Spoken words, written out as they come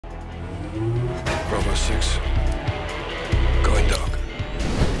Bravo 6. Going dark.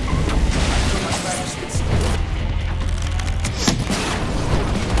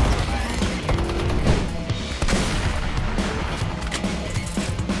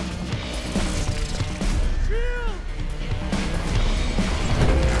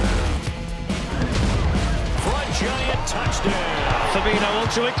 Giant touchdown. Fabinho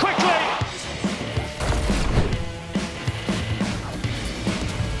onto it quickly.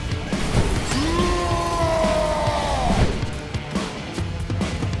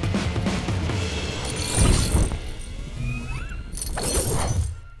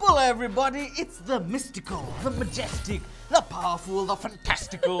 Hello everybody, it's the mystical, the majestic, the powerful, the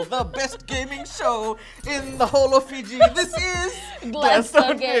fantastical, the best gaming show in the whole of Fiji. This is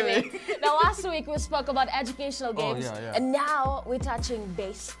Gladstone Gaming. Now last week we spoke about educational games, yeah. and now we're touching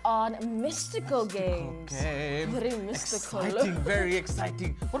base on mystical games. Okay. Very mystical. Exciting, very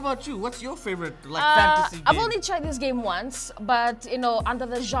exciting. What about you? What's your favorite fantasy game? I've only tried this game once, but you know, under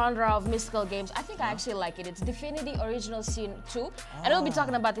the genre of mystical games, I think I actually like it. It's Divinity Original Sin 2, and we'll be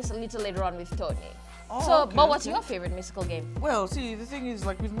talking about this a little later on with Tony. But what's your favorite mystical game? Well, see, the thing is,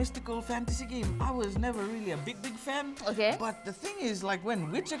 like with mystical fantasy game, I was never really a big fan. Okay. But the thing is, like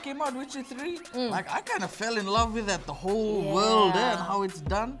when Witcher came out, Witcher 3, like I kind of fell in love with that, the whole world and how it's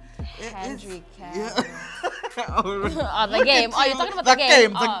done. Henry The game. Oh, you're talking about the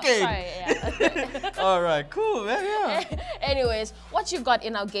game. The game. Sorry, yeah. All right, cool, man, yeah. Anyways, what you got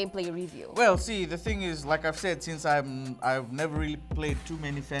in our gameplay review? Well, see, the thing is, like I've said, since I've never really played too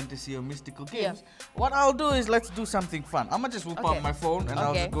many fantasy or mystical games, what I'll do is let's do something fun. I'm gonna just whip out my phone and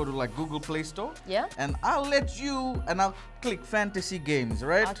I'll just go to like Google Play Store. Yeah. And I'll let you, and I'll click fantasy games,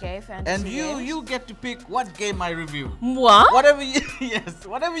 right? Okay, fantasy And games. you get to pick what game I review. What? Whatever you, yes,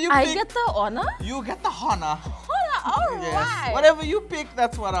 whatever you I pick. get the honor? You get the honor. All Yes. right. Whatever you pick,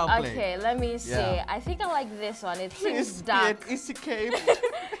 that's what I'll play. Okay, let me see. Yeah. I think I like this one. It Please seems dark. It's okay.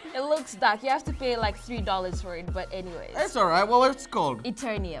 It looks dark. You have to pay like $3 for it, but anyways. That's all right. Well, what's it called?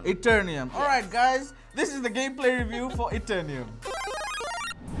 Eternium. Eternium. All right, guys. This is the gameplay review for Eternium.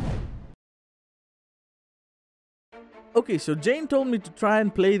 Okay, so Jane told me to try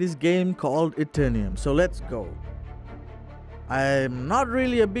and play this game called Eternium. So let's go. I'm not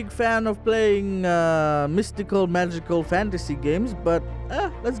really a big fan of playing mystical, magical fantasy games, but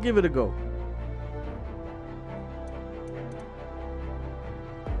let's give it a go.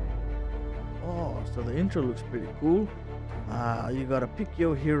 Oh, so the intro looks pretty cool. You gotta pick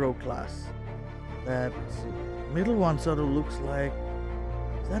your hero class. That middle one sort of looks like...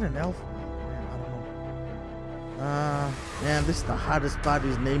 Is that an elf? Man, I don't know. Man, this is the hardest part,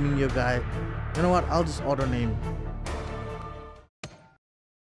 is naming your guy. You know what? I'll just auto name.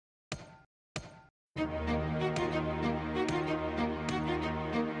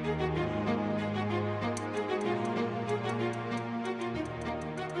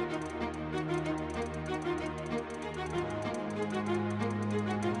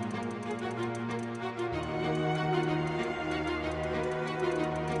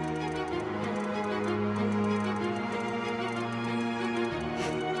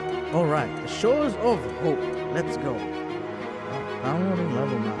 Alright, the Shores of Hope. Let's go. Downloading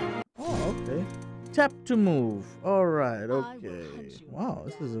level 9. Oh, okay. Tap to move. Alright, okay. Wow,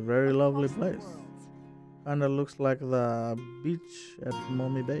 this is a very lovely place. Kinda looks like the beach at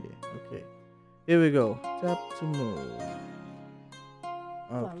Mommy Bay. Okay. Here we go. Tap to move.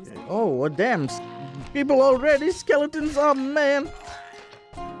 Okay. Oh, well, damn. People already. Skeletons. Oh, man.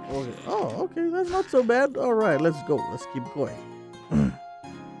 Okay. Oh, okay. That's not so bad. Alright, let's go. Let's keep going.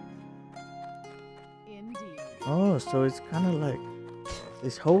 Oh, so it's kind of like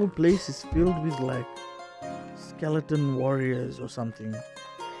this whole place is filled with like skeleton warriors or something.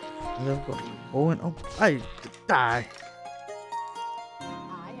 And they've got I die.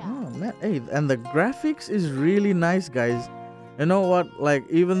 Oh man, hey, and the graphics is really nice, guys. You know what? Like,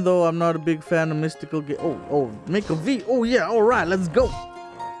 even though I'm not a big fan of mystical game. Oh, make a V. Oh yeah, all right, let's go.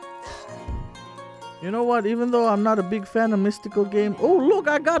 You know what? Even though I'm not a big fan of mystical game. Oh look,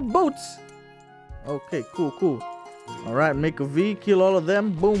 I got boats. Okay, cool. Alright, make a V, kill all of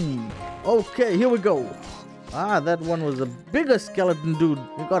them. Boom. Okay, here we go. That one was a bigger skeleton dude.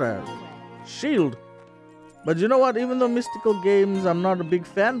 He got a shield. But you know what? Even though mystical games, I'm not a big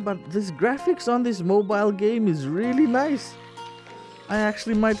fan, but this graphics on this mobile game is really nice. I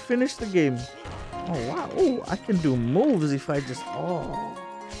actually might finish the game. Oh, wow. Oh, I can do moves if I just... Oh.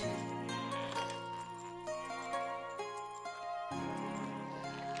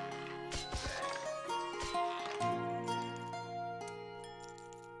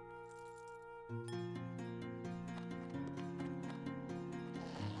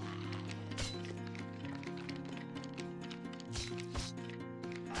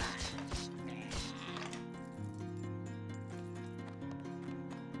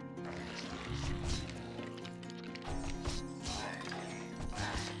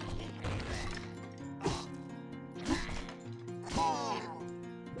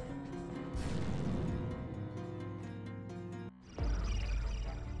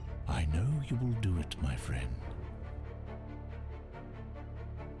 you will do it, my friend.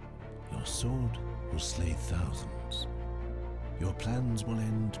 Your sword will slay thousands. Your plans will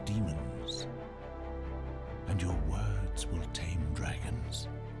end demons. And your words will tame dragons.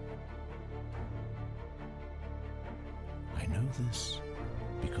 I know this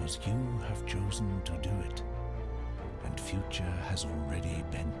because you have chosen to do it, and future has already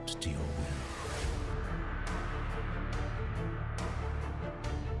bent to your will.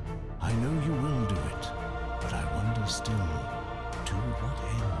 I know you will do it, but I wonder still, to what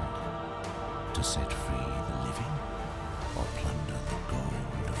end? To set free the living, or plunder the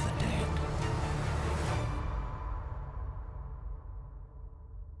gold of the dead?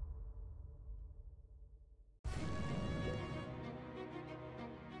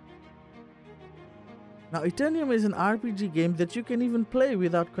 Now, Eternium is an RPG game that you can even play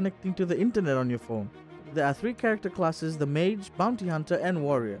without connecting to the internet on your phone. There are 3 character classes: the Mage, Bounty Hunter, and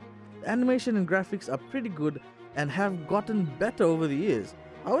Warrior. The animation and graphics are pretty good and have gotten better over the years.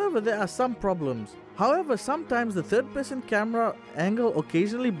 However, there are some problems. However, sometimes the third-person camera angle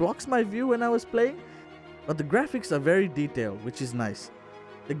occasionally blocks my view when I was playing, but the graphics are very detailed, which is nice.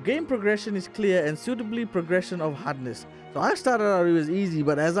 The game progression is clear and suitably progression of hardness. So I started out it was easy,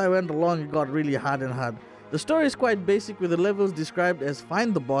 but as I went along it got really hard and hard. The story is quite basic with the levels described as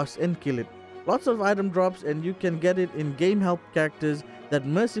find the boss and kill it. Lots of item drops and you can get it in game help characters that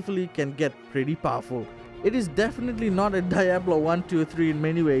mercifully can get pretty powerful. It is definitely not a Diablo 1, 2, 3 in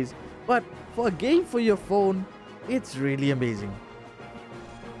many ways, but for a game for your phone, it's really amazing.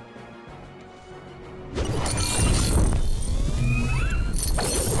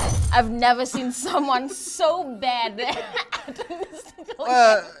 I've never seen someone so bad at mystical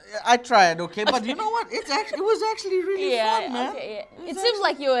I tried, okay, but you know what? It was actually really fun, man. Okay, yeah. It seems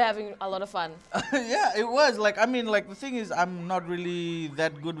like you were having a lot of fun. Yeah, it was. Like, I mean, like, the thing is, I'm not really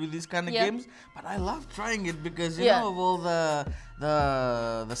that good with these kind of games, but I love trying it because, you know, of all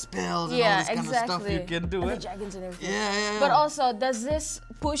the spells and all this kind of stuff you can do. And the dragons and everything. Yeah. But also, does this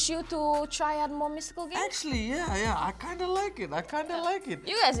push you to try out more mystical games? Actually, yeah, I kind of like it.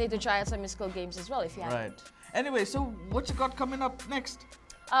 You guys need to try out some mystical games as well if you haven't. Right. Anyway, so what you got coming up next?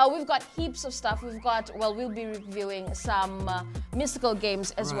 We've got heaps of stuff. We'll be reviewing some mystical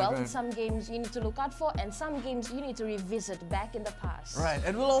games as well. And some games you need to look out for, and some games you need to revisit back in the past. Right,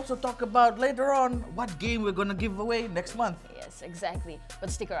 and we'll also talk about later on what game we're gonna give away next month. Yes, exactly. But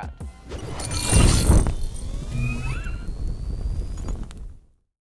stick around.